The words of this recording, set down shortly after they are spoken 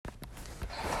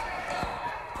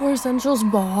Or Central's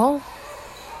ball.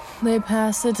 They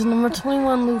pass it to number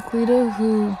 21, Luke Lito,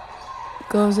 who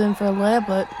goes in for a layup,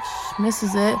 but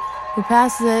misses it. Who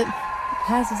passes it.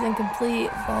 Passes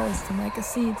incomplete. Falls to Micah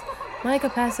Seeds. Micah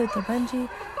passes it to Benji.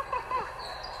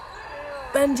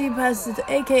 Benji passes it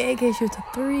to AK. AK shoots a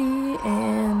 3,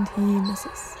 and he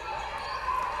misses.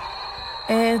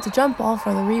 And it's a jump ball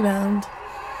for the rebound.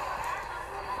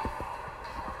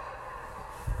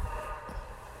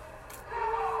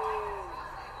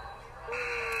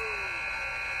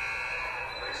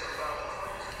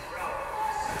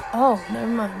 Oh, never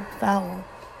mind. Foul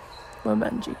for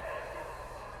Benji.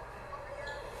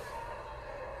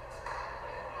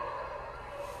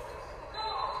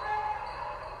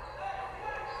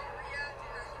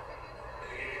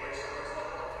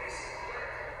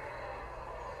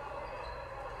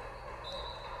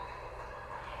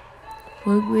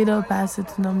 Luke Lito passes it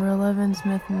to number 11,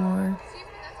 Smith Moore.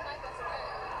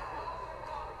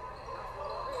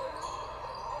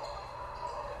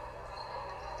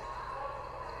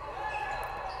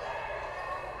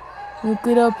 Luke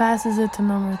Lito passes it to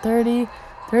number 30.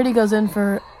 30 goes in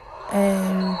for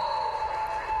a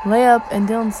layup, and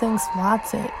Dylan Singh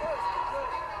swats it.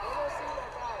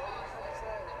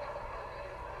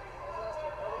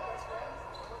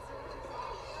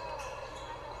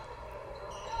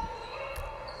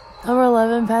 Number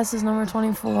 11 passes number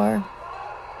 24.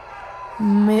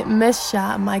 Missed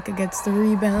shot. Micah gets the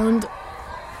rebound.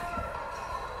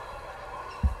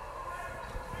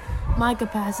 Micah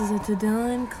passes it to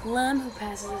Dylan Clem, who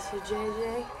passes it to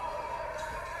JJ.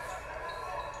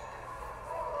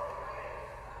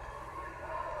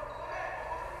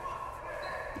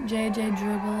 JJ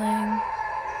dribbling.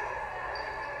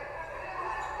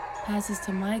 Passes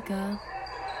to Micah.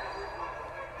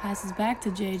 Passes back to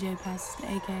JJ. Passes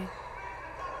to AK.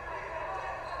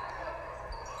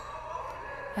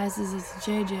 Passes it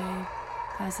to JJ.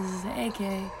 Passes it to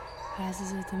AK.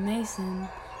 Passes it to Mason.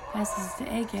 Passes it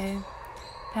to AK.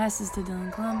 Passes to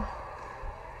Dylan Clem.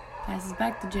 Passes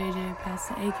back to JJ. Passes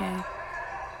to AK.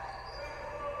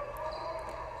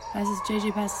 Passes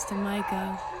JJ. Passes to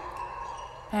Micah.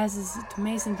 Passes it to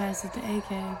Mason. Passes to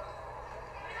AK.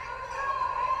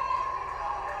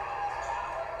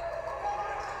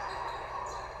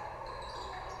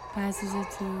 Passes it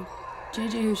to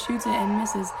JJ, who shoots it and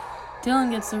misses.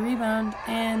 Dylan gets the rebound,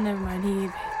 and never mind,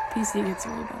 PC gets the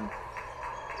rebound.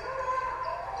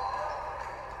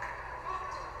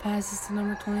 Passes to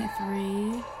number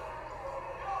 23,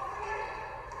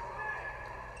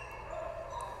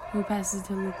 who passes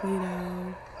to Luke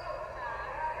Lito.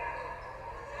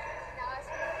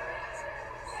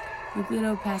 Luke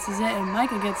Lito passes it, and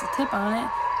Micah gets a tip on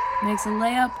it. Makes a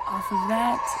layup off of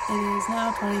that. It is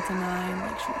now 20-9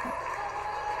 Lakeshore.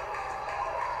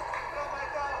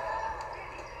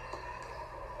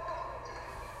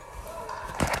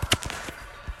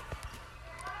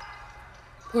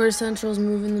 Port Central's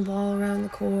moving the ball around the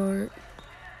court.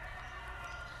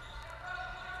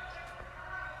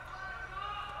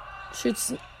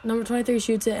 Number 23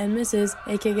 shoots it and misses.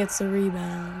 AK gets the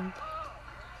rebound.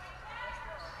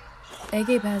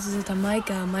 AK passes it to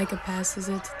Micah. Micah passes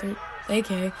it to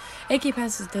AK. AK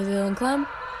passes it to Dylan Clem.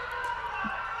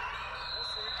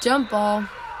 Jump ball.